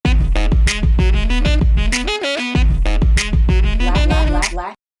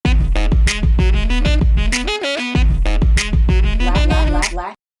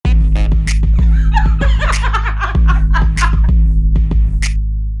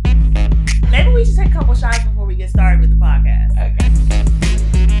a couple shots before we get started with the podcast. Okay.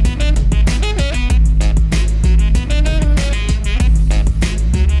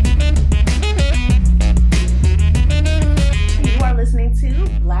 You are listening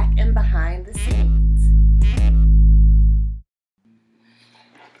to Black and Behind the Scenes.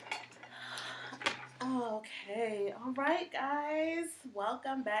 Okay, all right, guys.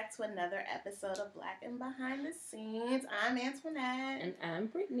 Welcome back to another episode of Black and Behind the Scenes. I'm Antoinette. And I'm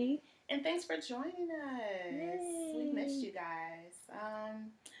Brittany. And thanks for joining us. Yay. We missed you guys.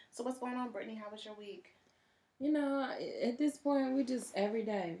 So what's going on, Brittany? How was your week? You know, at this point, we just every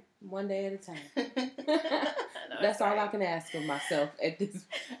day, one day at a time. That's all I can ask of myself at this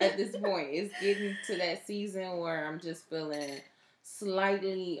point. It's getting to that season where I'm just feeling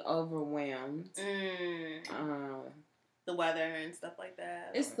slightly overwhelmed. The weather and stuff like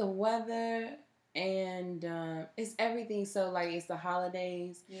that. It's the weather and it's everything. So like it's the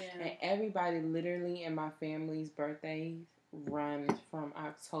holidays, and everybody literally in my family's birthdays runs from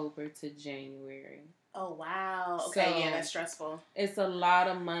October to January. Oh wow! Okay, so yeah, that's stressful. It's a lot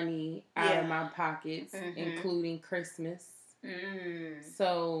of money out of my pockets, Mm-hmm. including Christmas. Mm.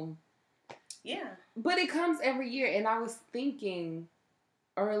 So yeah, but it comes every year, and I was thinking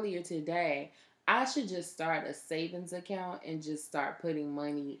earlier today, I should just start a savings account and just start putting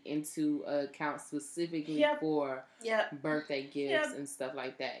money into an account specifically for birthday gifts and stuff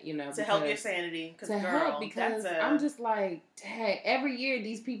like that. You know, to help your sanity. Because I'm just like, dang, every year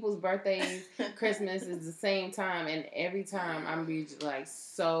these people's birthdays, Christmas is the same time, and every time I'm be like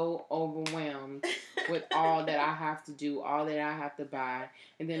so overwhelmed with all that I have to do, all that I have to buy,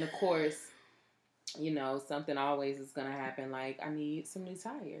 and then of course, you know, something always is going to happen. Like, I need some new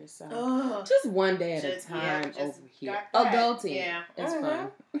tires. So, just one day at a time over here. Adulting. Yeah. It's fun.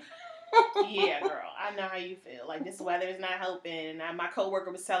 Yeah, girl. I know how you feel. Like, this weather is not helping. And my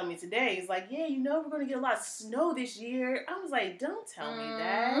coworker was telling me today, he's like, yeah, you know, we're going to get a lot of snow this year. I was like, don't tell me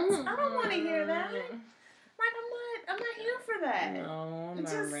that. I don't want to hear that. Like, I'm not here for that. No, I'm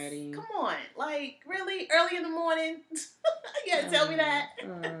not ready. Come on. Like, really? Early in the morning? You gotta tell me that?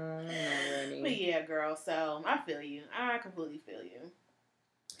 I'm not ready. But yeah, girl, so I feel you. I completely feel you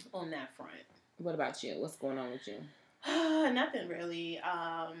on that front. What about you? What's going on with you? Nothing really.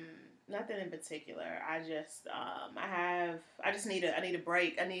 Nothing in particular. I just I need a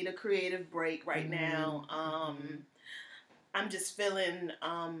break. I need a creative break right now. I'm just feeling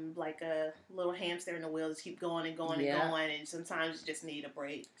like a little hamster in the wheel, just keep going and going and going, and sometimes you just need a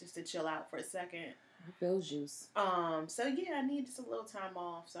break just to chill out for a second. I feel juice. So yeah, I need just a little time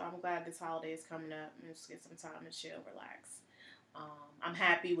off. So I'm glad this holiday is coming up and just get some time to chill, relax. I'm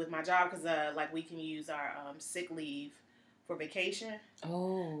happy with my job because like we can use our sick leave for vacation.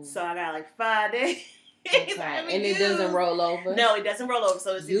 Oh. So I got like 5 days. Okay. And it doesn't roll over? No, it doesn't roll over.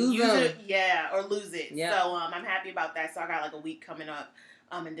 So it's use it, or lose it. Yep. So I'm happy about that. So I got like a week coming up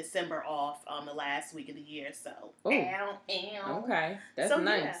in December off the last week of the year. So okay, that's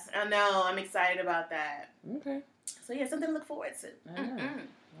nice. Yeah, I know. I'm excited about that. Okay. So yeah, something to look forward to. I know.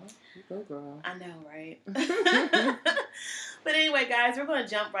 Well, you go, girl. I know, right? But anyway, guys, we're going to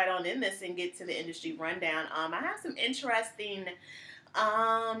jump right on in this and get to the industry rundown. I have some interesting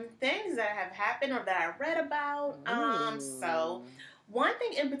things that have happened or that I read about. So one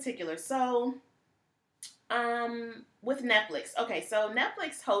thing in particular. So, with Netflix. Okay, so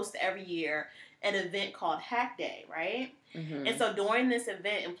Netflix hosts every year an event called Hack Day, right? Mm-hmm. And so during this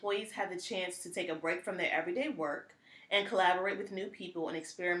event, employees have the chance to take a break from their everyday work and collaborate with new people and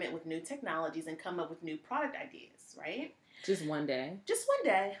experiment with new technologies and come up with new product ideas, right? Just one day? Just one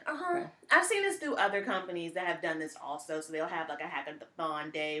day. Okay. I've seen this through other companies that have done this also. So they'll have like a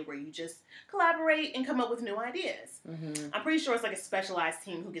hackathon day where you just collaborate and come up with new ideas. Mm-hmm. I'm pretty sure it's like a specialized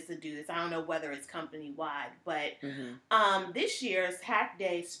team who gets to do this. I don't know whether it's company-wide. But this year's Hack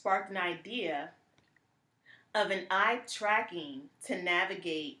Day sparked an idea of an eye tracking to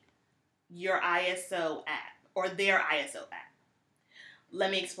navigate your ISO app or their ISO app. Let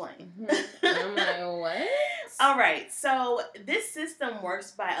me explain. I'm like, what? All right. So this system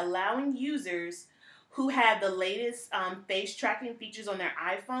works by allowing users who have the latest face tracking features on their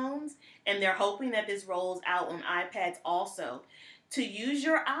iPhones, and they're hoping that this rolls out on iPads also, to use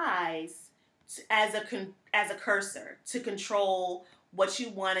your eyes as a cursor to control what you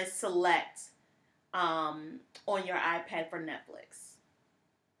want to select on your iPad for Netflix.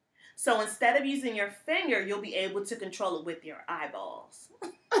 So instead of using your finger, you'll be able to control it with your eyeballs.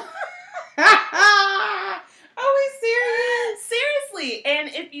 Are we serious? Seriously. And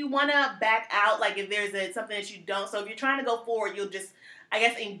if you want to back out, like if there's something that you don't, so if you're trying to go forward, you'll just, I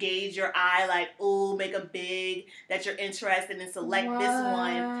guess, engage your eye, like, ooh, make a big that you're interested in, select this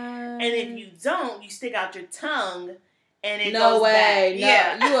one. And if you don't, you stick out your tongue and it goes back.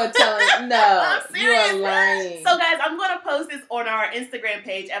 No, you are telling, no, you are lying. So guys, I'm going to post this on our Instagram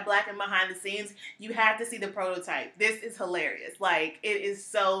page at Black and Behind the Scenes. You have to see the prototype. This is hilarious. Like, it is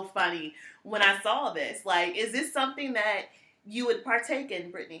so funny when I saw this. Like, is this something that you would partake in,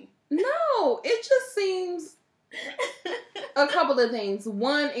 Brittany? No, it just seems a couple of things.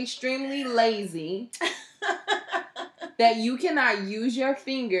 One, extremely lazy. That you cannot use your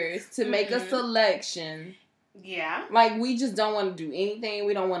fingers to make a selection. Yeah. Like, we just don't want to do anything.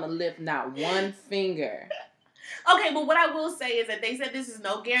 We don't want to lift not one finger. Okay, but what I will say is that they said this is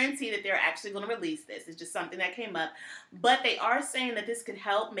no guarantee that they're actually going to release this. It's just something that came up. But they are saying that this could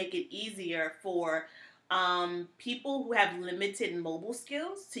help make it easier for people who have limited mobile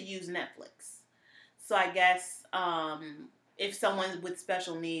skills to use Netflix. So I guess if someone with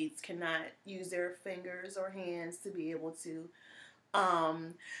special needs cannot use their fingers or hands to be able to...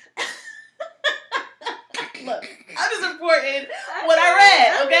 Look, I'm just reporting what I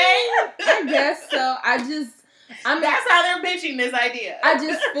read, okay? I guess so. That's how they're pitching this idea. I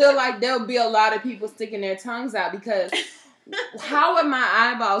just feel like there'll be a lot of people sticking their tongues out because how are my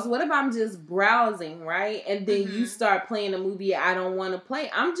eyeballs? What if I'm just browsing, right? And then you start playing a movie I don't want to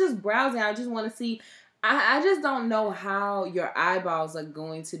play. I'm just browsing. I just want to see. I just don't know how your eyeballs are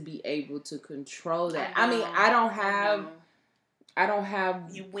going to be able to control that. I mean, I don't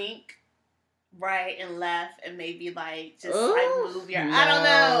have. You wink right and left and maybe like just like move your... No. I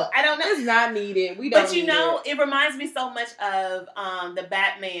don't know. It's not needed. We don't. But you know, it reminds me so much of the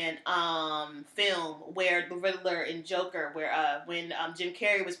Batman film where the Riddler and Joker, where when Jim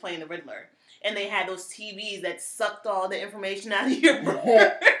Carrey was playing the Riddler. And they had those TVs that sucked all the information out of your brain.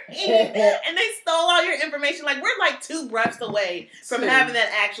 And they stole all your information. Like, we're like 2 breaths away from having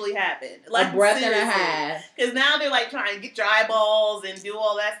that actually happen. Like, a breath seriously. And a half. Because now they're like trying to get your eyeballs and do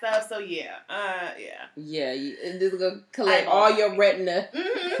all that stuff. So, yeah. Yeah, this is going to collect all your retina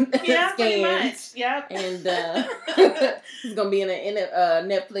yeah, scans. Pretty much. Yep. And it's going to be in a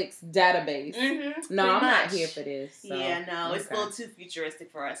Netflix database. No, I'm not here for this. So. Yeah, no. It's a little too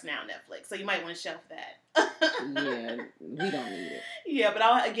futuristic for us now, Netflix. So, you might want to shelf that. Yeah, we don't need it. Yeah, but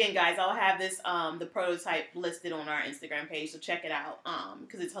I'll have this the prototype listed on our Instagram page, so check it out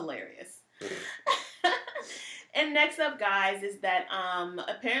because it's hilarious. And next up, guys, is that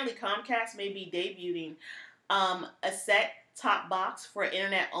apparently Comcast may be debuting a set-top box for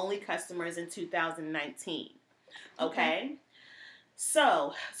internet-only customers in 2019. Okay?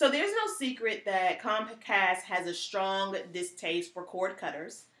 So there's no secret that Comcast has a strong distaste for cord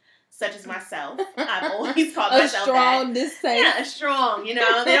cutters, such as myself. I've always called myself that. A strong distaste. Yeah, strong. You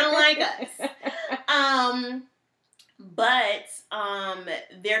know, they don't like us. But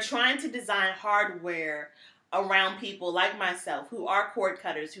they're trying to design hardware around people like myself who are cord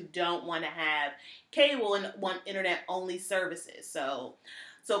cutters who don't want to have cable and want internet-only services. So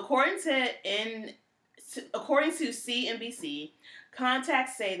according to CNBC,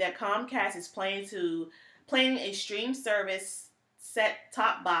 contacts say that Comcast is planning a stream service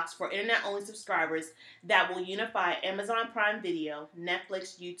set-top box for internet-only subscribers that will unify Amazon Prime Video,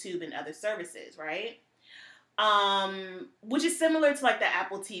 Netflix, YouTube, and other services, right? Which is similar to like the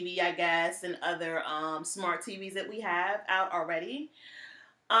Apple TV, I guess, and other smart TVs that we have out already.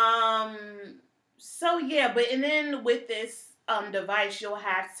 So yeah, and then with this device, you'll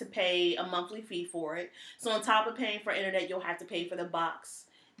have to pay a monthly fee for it. So on top of paying for internet, you'll have to pay for the box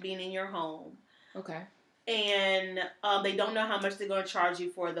being in your home. Okay. And they don't know how much they're going to charge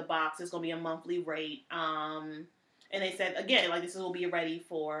you for the box. It's going to be a monthly rate. And they said, again, like this will be ready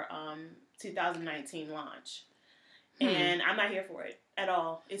for 2019 launch. And I'm not here for it at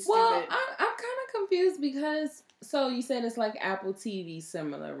all. It's stupid. Well, I'm kind of confused because, so you said it's like Apple TV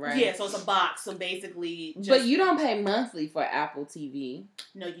similar, right? Yeah, so it's a box. So basically... But you don't pay monthly for Apple TV.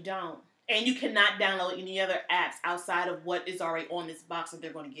 No, you don't. And you cannot download any other apps outside of what is already on this box that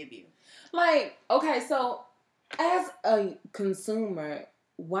they're going to give you. Like, okay, so as a consumer,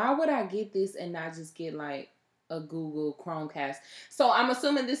 why would I get this and not just get like a Google Chromecast? So I'm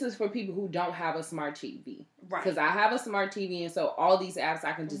assuming this is for people who don't have a smart TV. Right. Because I have a smart TV and so all these apps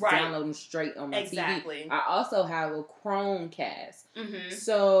I can just download them straight on my TV. I also have a Chromecast. Mm-hmm.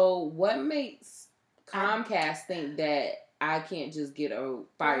 So what makes Comcast think that I can't just get a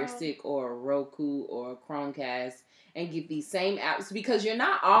Fire Stick or a Roku or a Chromecast and get these same apps? Because you're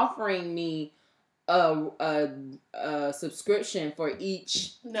not offering me a subscription for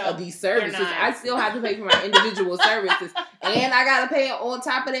each of these services. I still have to pay for my individual services, and I gotta pay on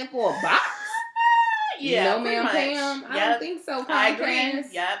top of that for a box. Yeah, no, ma'am, Pam. I don't think so. Comcast. I agree.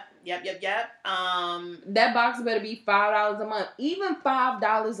 Yep. That box better be $5 a month. Even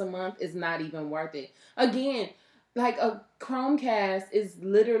 $5 a month is not even worth it. Again, like a Chromecast is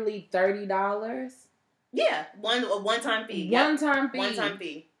literally $30. Yeah, a one-time fee. One-time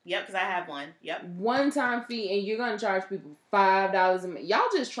fee. Yep, because I have one. Yep. One-time fee, and you're gonna charge people $5 a month. Y'all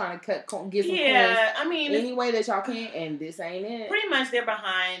just trying to get some coins. Yeah, I mean, any way that y'all can, and this ain't it. Pretty much, they're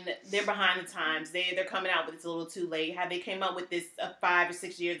behind the times. They're coming out, but it's a little too late. Had they came up with this 5 or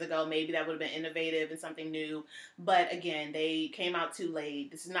 6 years ago, maybe that would have been innovative and something new. But again, they came out too late.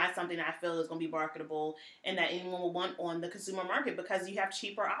 This is not something that I feel is going to be marketable and that anyone will want on the consumer market because you have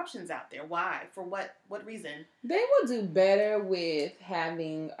cheaper options out there. Why? For what reason? They would do better with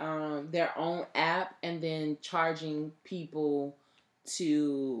having their own app and then charging people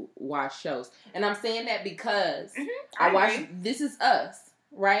to watch shows. And I'm saying that because I watched This Is Us,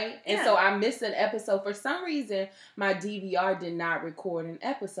 right? And so I missed an episode. For some reason, my DVR did not record an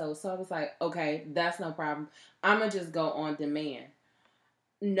episode. So I was like, okay, that's no problem. I'm going to just go on demand.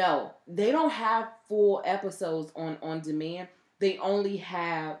 No, they don't have full episodes on demand. They only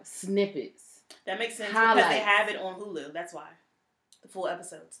have snippets. That makes sense because they have it on Hulu. That's why. The full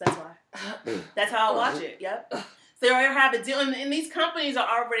episodes. That's why. That's how I watch it. Yep. So they already have a deal. And these companies are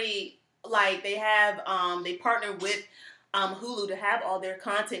already, like, they have, they partner with Hulu to have all their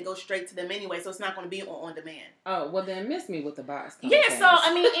content go straight to them anyway. So it's not going to be on demand. Oh, well then miss me with the box. Yeah, so,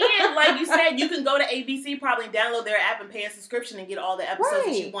 I mean, and like you said, you can go to ABC, probably download their app and pay a subscription and get all the episodes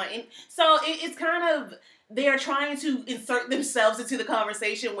that you want. And so it's kind of, they're trying to insert themselves into the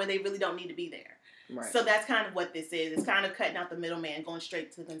conversation when they really don't need to be there. Right. So that's kind of what this is. It's kind of cutting out the middleman, going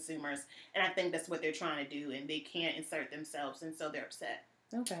straight to the consumers. And I think that's what they're trying to do. And they can't insert themselves. And so they're upset.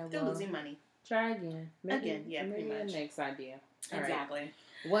 Okay, they're losing money. Try again. Maybe pretty much. Next idea. Exactly. Right.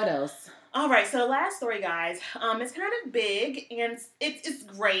 What else? All right, so the last story, guys, it's kind of big, and it's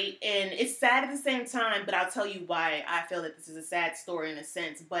great, and it's sad at the same time, but I'll tell you why I feel that this is a sad story in a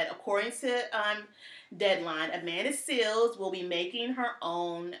sense. But according to Deadline, Amanda Seales will be making her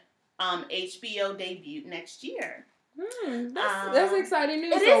own HBO debut next year. That's exciting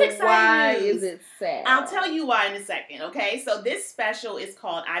news. It is exciting why news. Is it sad? I'll tell you why in a second, okay? So this special is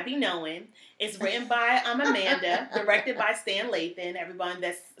called I Be Knowing. It's written by Amanda, directed by Stan Lathan. Everyone,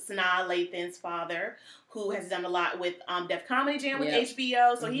 that's Sanaa Lathan's father, who has done a lot with Def Comedy Jam with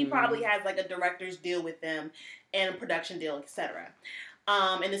HBO. So he probably has like a director's deal with them and a production deal, etc.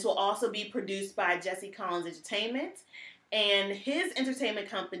 And this will also be produced by Jesse Collins Entertainment. And his entertainment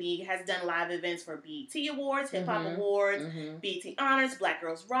company has done live events for BET Awards, Hip Hop Awards, BET Honors, Black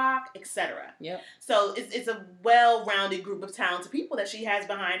Girls Rock, etc. Yep. So it's a well-rounded group of talented people that she has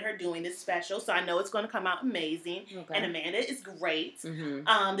behind her doing this special. So I know it's going to come out amazing. Okay. And Amanda is great.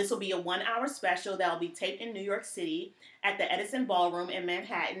 This will be a 1-hour special that will be taped in New York City at the Edison Ballroom in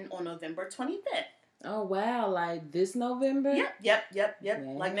Manhattan on November 25th. Oh, wow. Like this November? Yep. Yeah.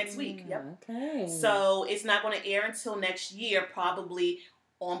 Like next week. Yep. Okay. So it's not going to air until next year, probably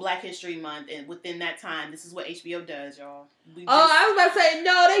on Black History Month. And within that time, this is what HBO does, y'all. I was about to say,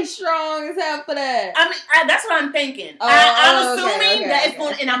 no, they strong as hell for that. I mean, that's what I'm thinking. I'm assuming that it's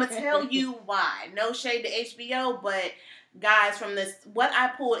going to, and I'm going to tell you why. No shade to HBO, but guys, from this, what I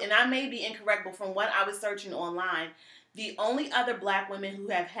pulled, and I may be incorrect, but from what I was searching online, the only other Black women who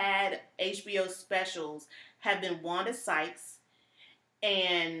have had HBO specials have been Wanda Sykes,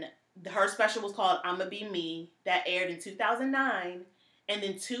 and her special was called I'ma Be Me, that aired in 2009, and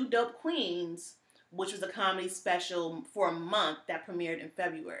then Two Dope Queens, which was a comedy special for a month that premiered in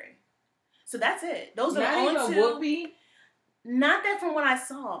February. So that's it. Those are the only two. Whoopi? Not that from what I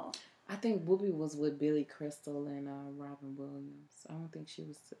saw. I think Whoopi was with Billy Crystal and Robin Williams. I don't think she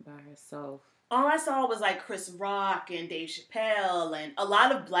was by herself. All I saw was like Chris Rock and Dave Chappelle, and a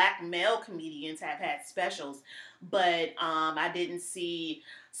lot of Black male comedians have had specials, but I didn't see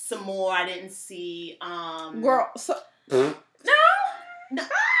some more. I didn't see girl. So no. Okay,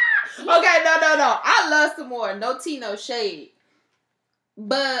 no. I love some more. No tea, no shade.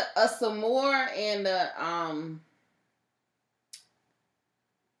 But a some more and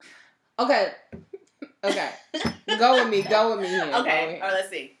Okay. Go with me here. Okay. All right, let's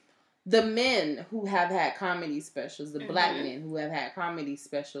see. The men who have had comedy specials, the Black men who have had comedy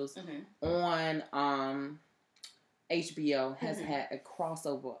specials on HBO has had a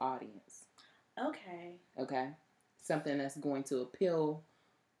crossover audience. Okay. Something that's going to appeal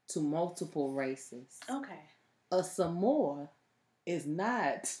to multiple races. Okay. A Samoa is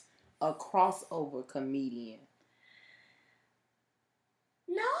not a crossover comedian?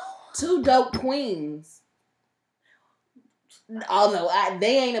 No. 2 dope queens. Oh no,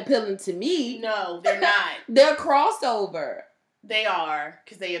 they ain't appealing to me. No, they're not. They're crossover. They are,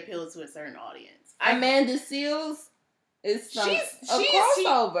 because they appeal to a certain audience. Amanda Seales is a crossover. Is she a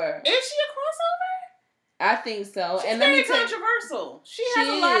crossover? I think so. She's and very controversial. She has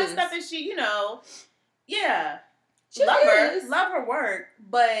a lot of stuff that she, yeah. Love her work,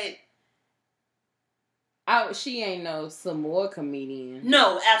 but she ain't no some more comedian.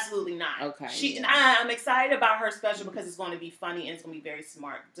 No, absolutely not. Okay. I'm excited about her special because it's going to be funny and it's going to be very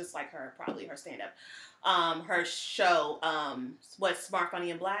smart, just like her stand up. Her show, Smart,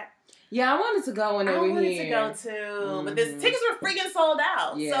 Funny, and Black. Yeah, I wanted to go when they were here. I wanted to go too, but the tickets were freaking sold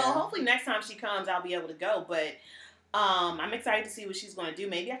out. Yeah. So hopefully next time she comes, I'll be able to go. But I'm excited to see what she's going to do.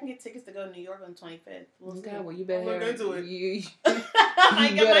 Maybe I can get tickets to go to New York on the 25th. Well, you better look into it. You I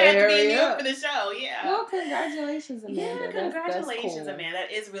might have to be in New York for the show. Yeah. Well, congratulations, Amanda. Yeah, congratulations, that's cool. Amanda.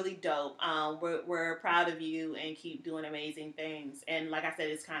 That is really dope. We're proud of you and keep doing amazing things. And like I said,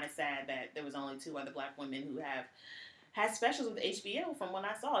 it's kind of sad that there was only 2 other Black women who have had specials with HBO from when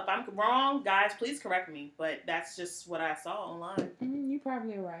I saw. If I'm wrong, guys, please correct me. But that's just what I saw online. You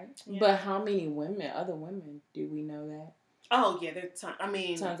probably are right. Yeah. But how many other women, do we know that? Oh, yeah, there's tons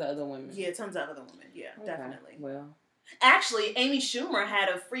of other women. Yeah, tons of other women. Yeah, okay. Definitely. Well, actually, Amy Schumer had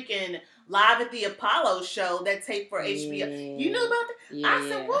a freaking Live at the Apollo show that taped for HBO. You knew about that? Yeah. I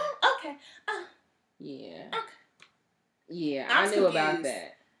said, well, okay. Yeah. Okay. Yeah, I knew about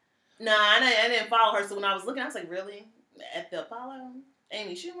that. Nah, I didn't follow her. So when I was looking, I was like, really? At the Apollo?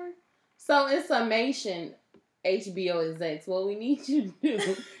 Amy Schumer? So in summation, HBO execs, what we need you to do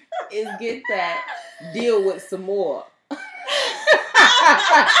is get that deal with some more. We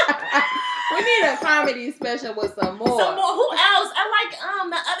need a comedy special with some more. Some more. Who else? I like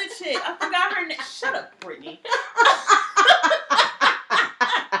the other chick. I forgot her name. Shut up, Brittany.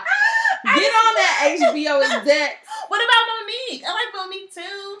 Get on that HBO exec. What about Monique? I like Monique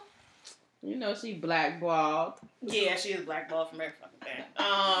too. You know she blackballed. Yeah, she is blackballed from every fucking thing.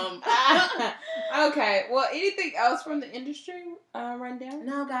 Okay. Well, anything else from the industry rundown?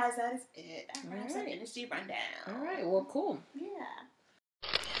 No, guys, that is it. All right. Industry rundown. All right. Well, cool. Yeah.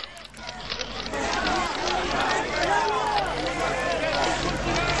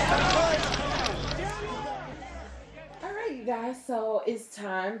 All right, you guys. So it's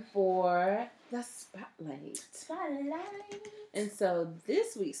time for the spotlight. And so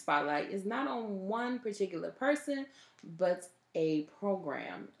this week's spotlight is not on one particular person, but a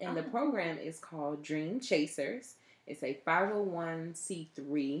program. And the program is called Dream Chasers. It's a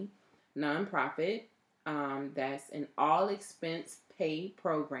 501c3 nonprofit that's an all-expense paid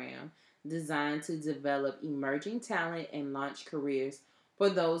program designed to develop emerging talent and launch careers for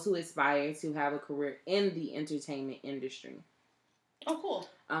those who aspire to have a career in the entertainment industry. Oh, cool.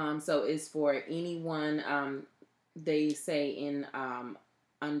 So it's for anyone, they say in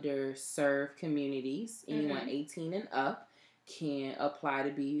underserved communities, anyone 18 and up can apply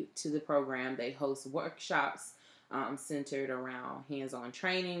to the program. They host workshops centered around hands-on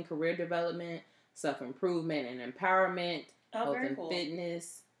training, career development, self-improvement and empowerment, health and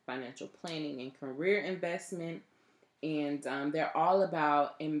fitness, financial planning and career investment. And they're all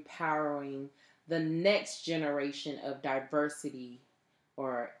about empowering the next generation of diversity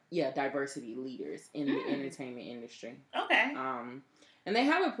leaders in the entertainment industry. Okay. And they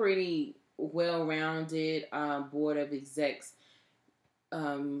have a pretty well-rounded board of execs.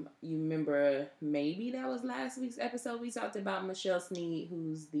 You remember, maybe that was last week's episode, we talked about Michelle Sneed,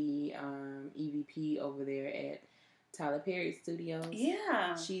 who's the EVP over there at Tyler Perry Studios.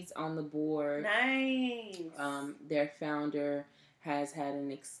 Yeah. She's on the board. Nice. Their founder has had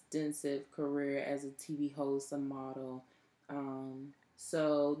an extensive career as a TV host, a model.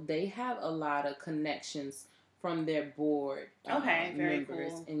 So they have a lot of connections from their board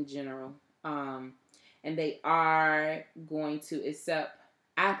members cool. in general. And they are going to accept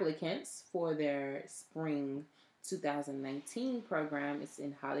applicants for their spring 2019 program. It's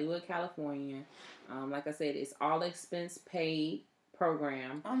in Hollywood, California. Like I said, it's all expense paid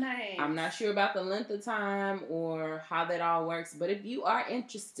program. Oh, nice. I'm not sure about the length of time or how that all works, but if you are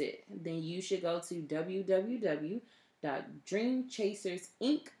interested, then you should go to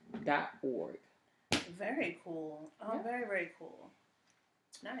www.dreamchasersinc.org. Very cool. Oh, yeah. Very, very cool.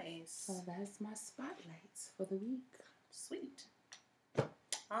 Nice. So that's my spotlights for the week. Sweet.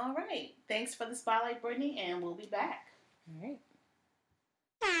 All right. Thanks for the spotlight, Brittany, and we'll be back. All right.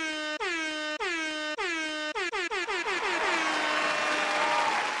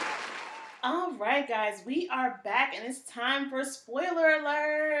 All right. right, guys, we are back, and it's time for spoiler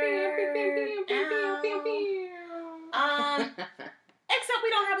alert. Except we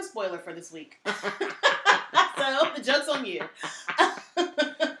don't have a spoiler for this week, so the joke's on you. Well,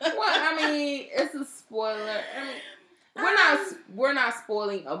 I mean, it's a spoiler. I mean, we're not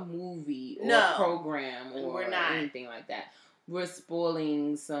spoiling a movie or a program or anything like that. We're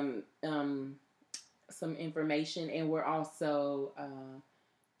spoiling some information, and we're also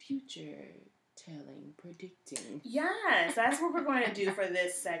future telling, predicting. Yes, that's what we're going to do for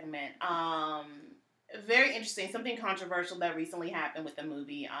this segment. Very interesting, something controversial that recently happened with the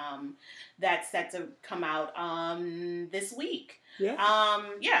movie that's set to come out this week.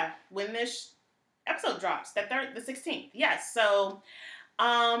 Yeah. When this episode drops, the 16th. Yes. So,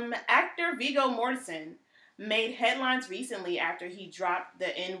 actor Viggo Mortensen made headlines recently after he dropped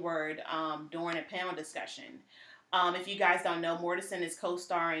the N-word during a panel discussion. If you guys don't know, Mortensen is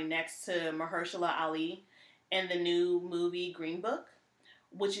co-starring next to Mahershala Ali in the new movie Green Book,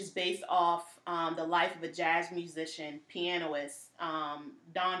 which is based off the life of a jazz musician, pianist,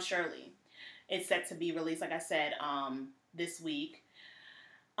 Don Shirley. It's set to be released, like I said, this week.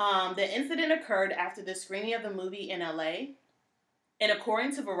 The incident occurred after the screening of the movie in LA. And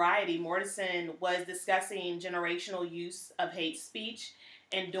according to Variety, Mortensen was discussing generational use of hate speech.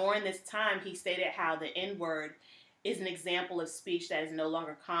 And during this time, he stated how the N-word is an example of speech that is no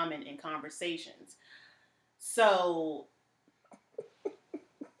longer common in conversations. So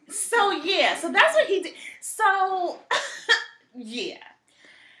yeah. So that's what he did. So, yeah.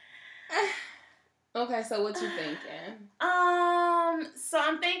 Okay, so what you thinking? So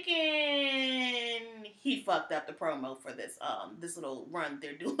I'm thinking he fucked up the promo for this little run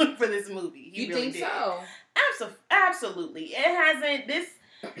they're doing for this movie. He really did. So? Absolutely. It hasn't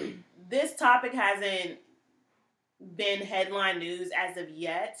this topic hasn't been headline news as of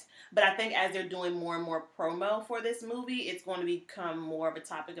yet, but I think as they're doing more and more promo for this movie, it's going to become more of a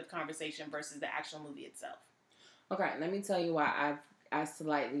topic of conversation versus the actual movie itself. Okay, let me tell you why I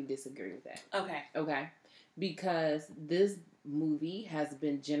slightly disagree with that. Okay. Because this movie has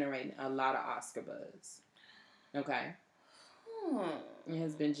been generating a lot of Oscar buzz. Okay. It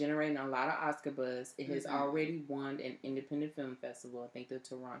has been generating a lot of Oscar buzz. It has already won an independent film festival. I think the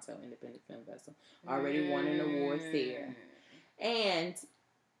Toronto Independent Film Festival. Already won an award there. And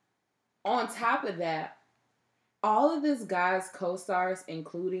on top of that, all of this guy's co-stars,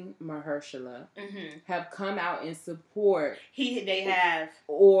 including Mahershala, have come out in support. They have.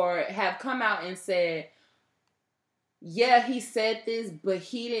 Or have come out and said, yeah, he said this, but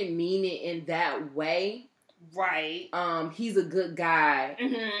he didn't mean it in that way. Right. He's a good guy.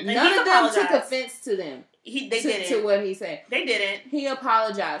 None of them took offense to them. They didn't. To what he said. They didn't. He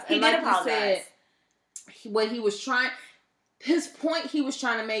apologized. He did apologize. What he was trying, his point he was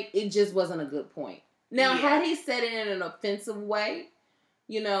trying to make, it just wasn't a good point. Now, had he said it in an offensive way,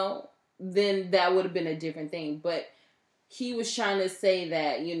 then that would have been a different thing. But he was trying to say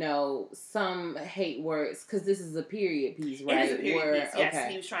that, some hate words, because this is a period piece, right? It is a period piece.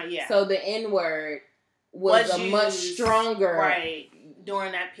 Yes, he was trying, So the N-word was a used, much stronger... Right,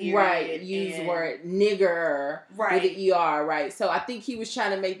 during that period. Right, used word nigger with the ER, right? So I think he was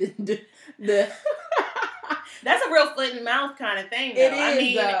trying to make the That's a real foot and mouth kind of thing, though. It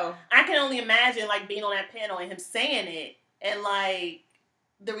is, though. I can only imagine, being on that panel and him saying it and,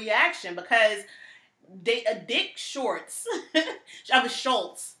 the reaction, because Dick Schultz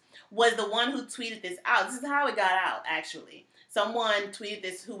was the one who tweeted this out. This is how it got out, actually. Someone tweeted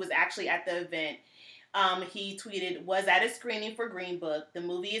this who was actually at the event. He tweeted, was at a screening for Green Book. The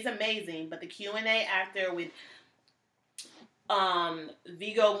movie is amazing, but the Q&A after with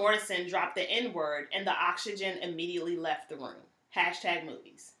Viggo Mortensen dropped the N-word and the oxygen immediately left the room.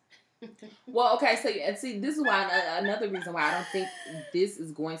 #movies. Well, okay, so see, this is why another reason why I don't think this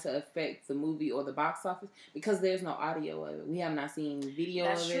is going to affect the movie or the box office, because there's no audio of it. We have not seen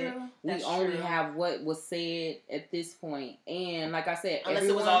video of it. We only have what was said at this point, and like I said, unless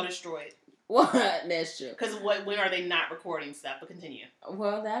it was all destroyed. Well, that's true. Because when are they not recording stuff? But continue.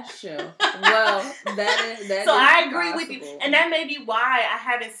 Well, that's true. Well, that so I agree with you, and that may be why I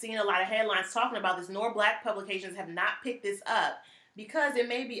haven't seen a lot of headlines talking about this, nor black publications have not picked this up. Because it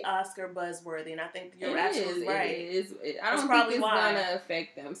may be Oscar buzzworthy, and I think you're absolutely right. I don't think it's going to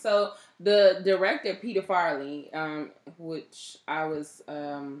affect them. So the director, Peter Farrelly, which I was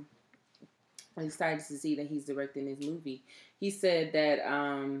excited to see that he's directing this movie, he said that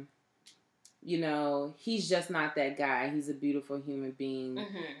you know, he's just not that guy. He's a beautiful human being.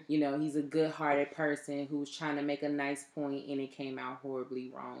 Mm-hmm. You know, he's a good-hearted person who was trying to make a nice point, and it came out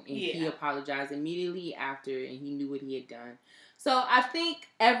horribly wrong. And he apologized immediately after, and he knew what he had done. So I think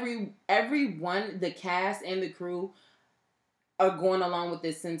everyone, the cast and the crew, are going along with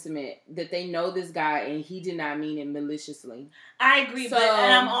this sentiment that they know this guy and he did not mean it maliciously. I agree, but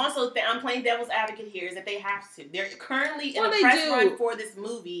and I'm also I'm playing devil's advocate here is that they have to. They're currently in a press run for this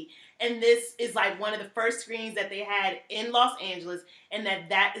movie, and this is like one of the first screenings that they had in Los Angeles, and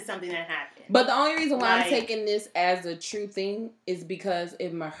that is something that happened. But the only reason why I'm taking this as a true thing is because I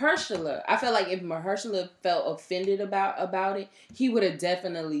feel like if Mahershala felt offended about it, he would have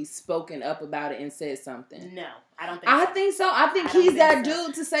definitely spoken up about it and said something. No. I think so. I think he's that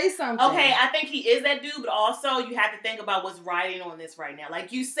dude to say something. Okay, I think he is that dude, but also you have to think about what's riding on this right now.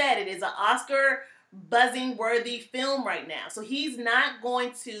 Like you said, it is an Oscar buzzing worthy film right now. So he's not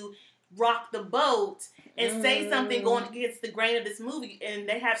going to rock the boat and say something going against the grain of this movie, and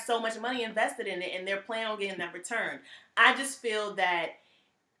they have so much money invested in it and they're planning on getting that return. I just feel that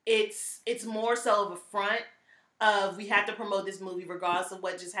it's more so of a front of we have to promote this movie regardless of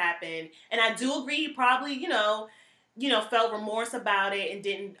what just happened. And I do agree, he probably, you know, felt remorse about it and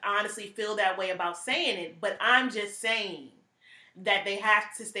didn't honestly feel that way about saying it. But I'm just saying that they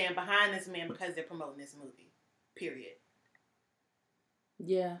have to stand behind this man because they're promoting this movie. Period.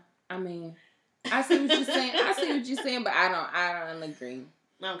 Yeah, I mean, I see what you're saying. But I don't agree.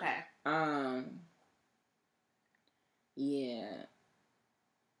 Okay. Yeah.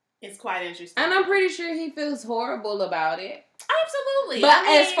 It's quite interesting. And I'm pretty sure he feels horrible about it. Absolutely. But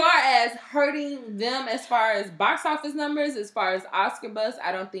as far as hurting them, as far as box office numbers, as far as Oscar buzz,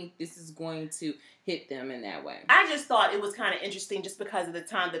 I don't think this is going to hit them in that way. I just thought it was kind of interesting just because of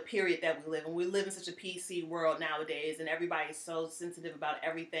the period that we live in. We live in such a PC world nowadays, and everybody's so sensitive about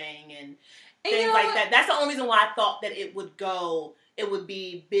everything and things like that. That's the only reason why I thought that it would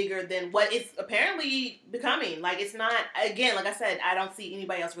be bigger than what it's apparently becoming. Like, it's not, again, like I said, I don't see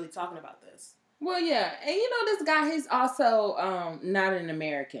anybody else really talking about this. Well, yeah. And this guy, he's also not an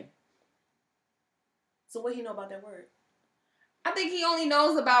American. So what do you know about that word? I think he only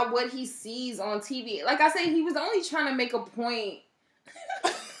knows about what he sees on TV. Like I said, he was only trying to make a point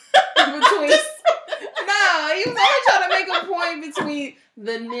between... No, he was only trying to make a point between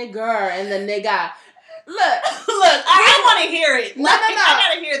the nigger and the nigga. Look, I want to hear it. No.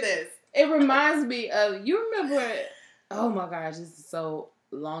 I gotta hear this. It reminds me of, you remember, oh my gosh, this is so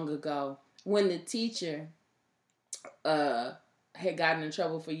long ago, when the teacher had gotten in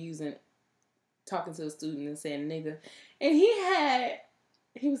trouble for talking to a student and saying nigga. And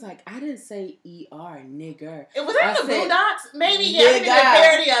he was like, I didn't say ER, nigger. It was that the Boondocks? Maybe, yeah, I think it's a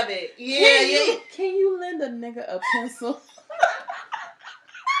parody of it. Yeah, Can you lend a nigga a pencil?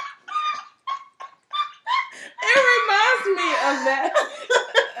 It reminds me of that.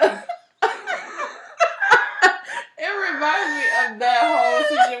 It reminds me of that whole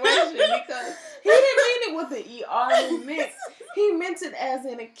situation because he didn't mean it with the ER. He meant it as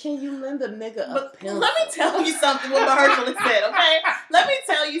in, can you lend a nigga a pencil? Let me tell you something what Mahershala said, okay? Let me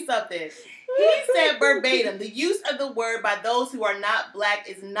tell you something. He said verbatim, the use of the word by those who are not black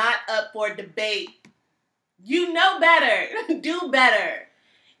is not up for debate. You know better. Do better.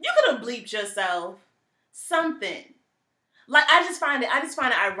 You could have bleeped yourself. Something. Like, I just find it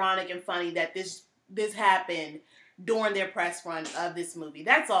ironic and funny that this happened during their press run of this movie.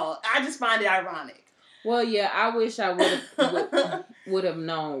 That's all. I just find it ironic. Well, yeah, I wish I would have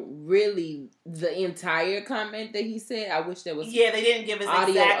known really the entire comment that he said. I wish there was they didn't give us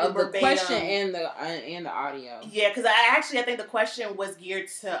audio exactly of the verbatim. Question and the audio. Yeah, because I think the question was geared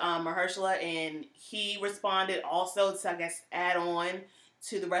to Mahershala, and he responded also to, I guess, add on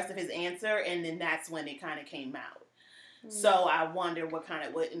to the rest of his answer, and then that's when it kind of came out. Mm. So I wonder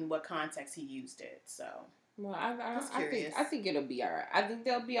in what context he used it. So well, I think it'll be all right. I think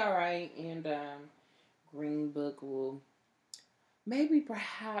they'll be all right, and Green Book will maybe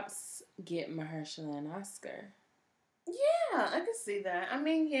perhaps get Mahershala an Oscar. Yeah, I can see that. I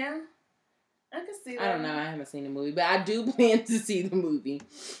mean, yeah, I can see that. I don't know. I haven't seen the movie, but I do plan to see the movie.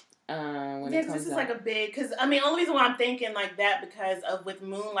 Because this is like a big. Because I mean, only reason why I'm thinking like that because of with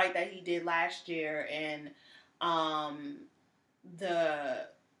Moonlight that he did last year and the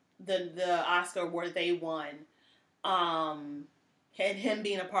Oscar award they won. And him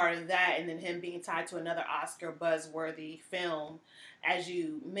being a part of that, and then him being tied to another Oscar buzzworthy film, as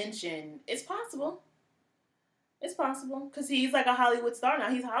you mentioned, it's possible. It's possible because he's like a Hollywood star now.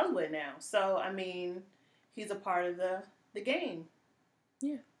 He's Hollywood now, so I mean, he's a part of the game.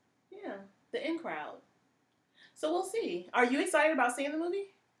 Yeah, the in crowd. So we'll see. Are you excited about seeing the movie?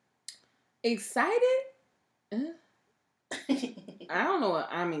 Excited? I don't know.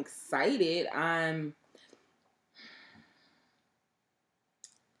 I'm excited. I don't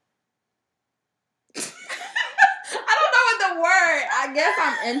know what the word. I guess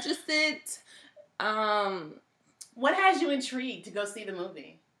I'm interested. What has you intrigued to go see the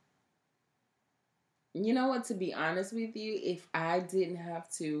movie? You know what? To be honest with you, if I didn't have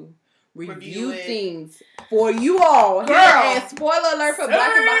to review things for you all, girl, and spoiler alert for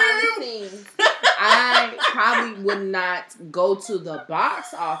Black and Behind the Scenes, I probably would not go to the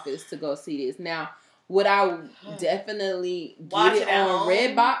box office to go see this. Now, would I definitely get it on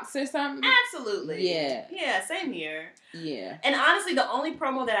Redbox or something? Absolutely. Yeah. Yeah, same here. Yeah. And honestly, the only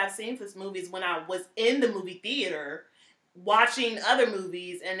promo that I've seen for this movie is when I was in the movie theater watching other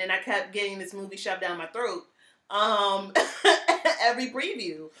movies, and then I kept getting this movie shoved down my throat. Every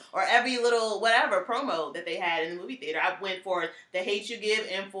preview or every little whatever promo that they had in the movie theater. I went for The Hate U Give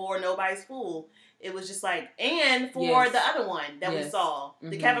and for Nobody's Fool. It was just like, and for the other one that we saw,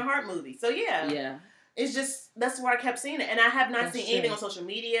 the Kevin Hart movie. So yeah. It's just, that's where I kept seeing it. And I have not seen anything on social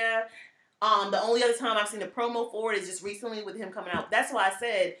media. The only other time I've seen a promo for it is just recently with him coming out. That's why I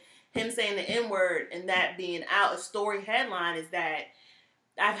said him saying the N-word and that being out, a story headline is that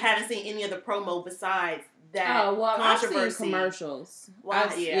I haven't seen any other promo besides that controversy. I've seen commercials. Well,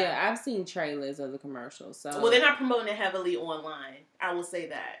 I've seen trailers of the commercials. So. Well, they're not promoting it heavily online. I will say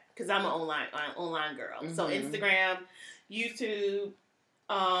that because I'm an online girl. Mm-hmm. So Instagram, YouTube,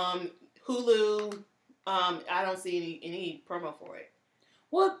 Hulu. I don't see any promo for it.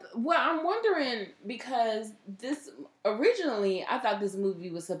 Well, I'm wondering because originally I thought this movie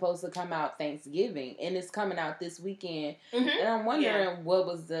was supposed to come out Thanksgiving, and it's coming out this weekend. Mm-hmm. And I'm wondering what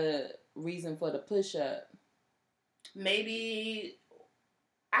was the reason for the push up. Maybe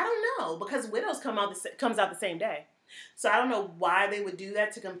I don't know because Widows comes out the same day, so I don't know why they would do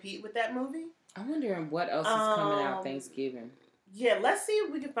that to compete with that movie. I'm wondering what else is coming out Thanksgiving. Yeah, let's see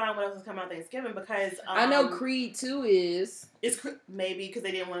if we can find what else is coming out Thanksgiving because I know Creed 2 is. It's maybe because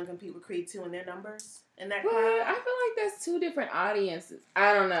they didn't want to compete with Creed 2 in their numbers in that crowd. I feel like that's two different audiences.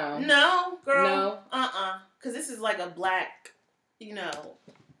 I don't know. No, girl. No. Because this is like a black,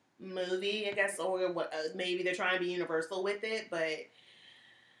 movie, I guess, or what? Maybe they're trying to be universal with it, but.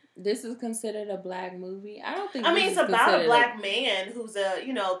 This is considered a black movie. I don't think. It's about a black man who's a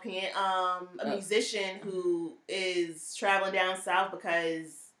musician who is traveling down south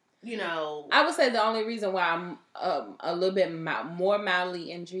because I would say the only reason why I'm a little bit more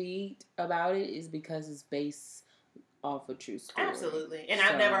mildly intrigued about it is because it's based off a true story. Absolutely, and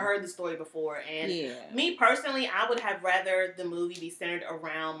I've never heard the story before. And me personally, I would have rather the movie be centered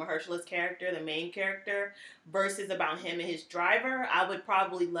around Mahershala's character, the main character, versus about him and his driver. I would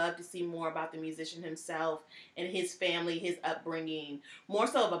probably love to see more about the musician himself and his family, his upbringing, more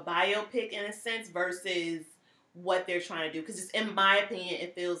so of a biopic in a sense versus what they're trying to do. Because in my opinion,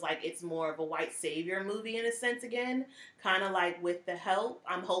 it feels like it's more of a white savior movie in a sense again, kind of like with The Help.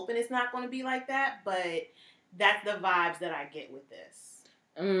 I'm hoping it's not going to be like that, but that's the vibes that I get with this.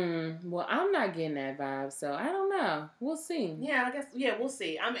 Well, I'm not getting that vibe, so I don't know. We'll see. Yeah, I guess. Yeah, we'll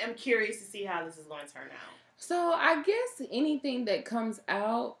see. I'm curious to see how this is going to turn out. So I guess anything that comes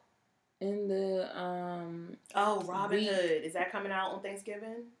out in the Robin Hood, is that coming out on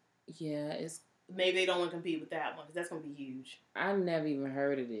Thanksgiving? Yeah, it's. Maybe they don't want to compete with that one because that's going to be huge. I never even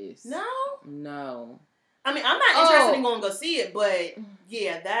heard of this. No. I mean, I'm not interested in going to go see it, but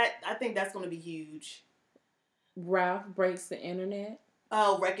yeah, I think that's going to be huge. Ralph Breaks the Internet.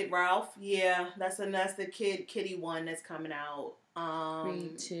 Oh, Wreck-It Ralph. Yeah, that's the kiddie one that's coming out.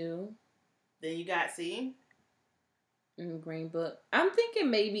 Creed 2. Then you got Green Book. I'm thinking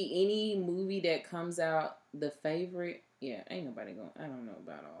maybe any movie that comes out, The Favorite. Yeah, ain't nobody going. I don't know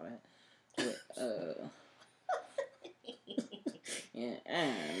about all that. But, yeah, I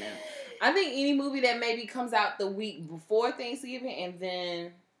don't know. I think any movie that maybe comes out the week before Thanksgiving and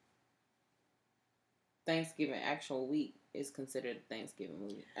then Thanksgiving actual week is considered a Thanksgiving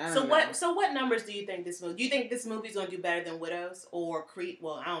movie. So what numbers do you think this movie? Do you think this movie's going to do better than Widows or Creed?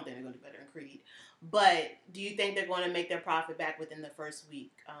 Well, I don't think they're going to do better than Creed. But do you think they're going to make their profit back within the first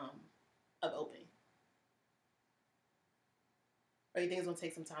week of opening? Or do you think it's going to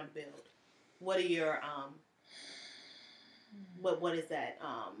take some time to build? What are your what is that?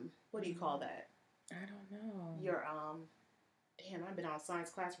 What do you call that? I don't know. Your damn, I've been on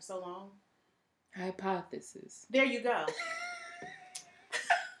science class for so long. Hypothesis. There you go.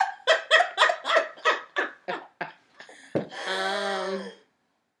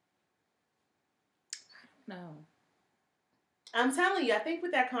 No. I'm telling you, I think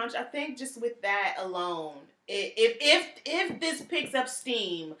with that I think just with that alone, if this picks up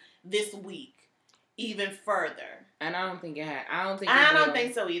steam this week even further. And I don't think it had. I don't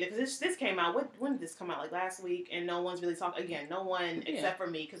think so either, because this came out. When did this come out? Like last week, and no one's really talking. Again, no one except for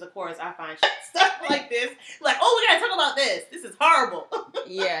me, because of course I find stuff like this. Like, oh, we gotta talk about this. This is horrible.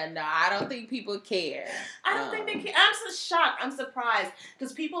 Yeah, no, I don't think people care. I don't think they care. I'm so shocked. I'm surprised,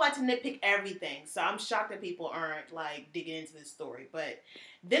 because people like to nitpick everything. So I'm shocked that people aren't like digging into this story. But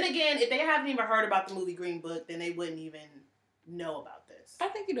then again, if they haven't even heard about the movie Green Book, then they wouldn't even know about this. I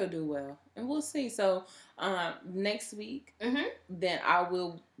think it'll do well, and we'll see. So next week, then I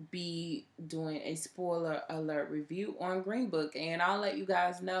will be doing a spoiler alert review on Green Book, and I'll let you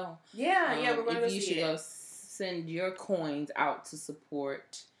guys know. Yeah, we're going to if you should go send your coins out to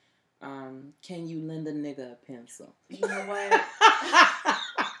support. Can you lend a nigga a pencil? You know what?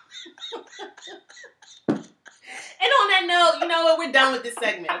 And on that note, you know what? We're done with this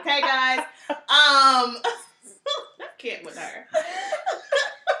segment, okay, guys? I can't with her.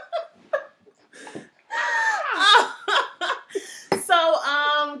 So,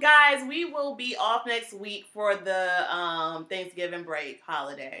 guys, we will be off next week for the Thanksgiving break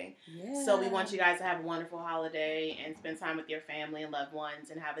holiday. Yeah. So we want you guys to have a wonderful holiday and spend time with your family and loved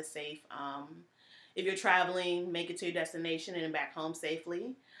ones, and have a safe. If you're traveling, make it to your destination and back home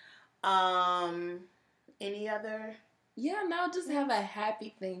safely. Any other? Yeah, no, just have a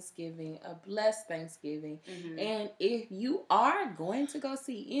happy Thanksgiving, a blessed Thanksgiving. Mm-hmm. And if you are going to go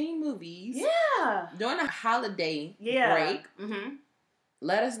see any movies during a holiday break,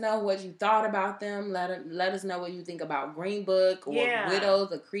 let us know what you thought about them. Let us know what you think about Green Book or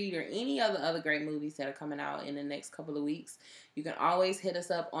Widows or Creed or any other great movies that are coming out in the next couple of weeks. You can always hit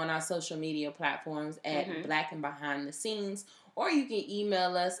us up on our social media platforms at Black and Behind the Scenes, or you can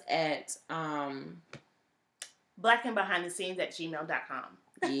email us at blackandbehindthescenes@gmail.com.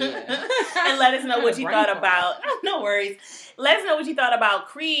 Yeah. And let us know what you thought about. No worries. Let us know what you thought about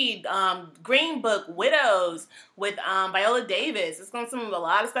Creed, Green Book, Widows with Viola Davis. It's going to be a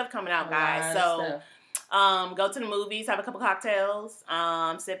lot of stuff coming out, guys. So go to the movies, have a couple cocktails,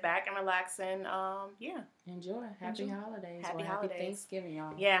 sit back and relax, and enjoy. Happy holidays. Happy holidays. Thanksgiving,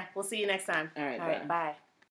 y'all. Yeah, we'll see you next time. All right, bye. Bye.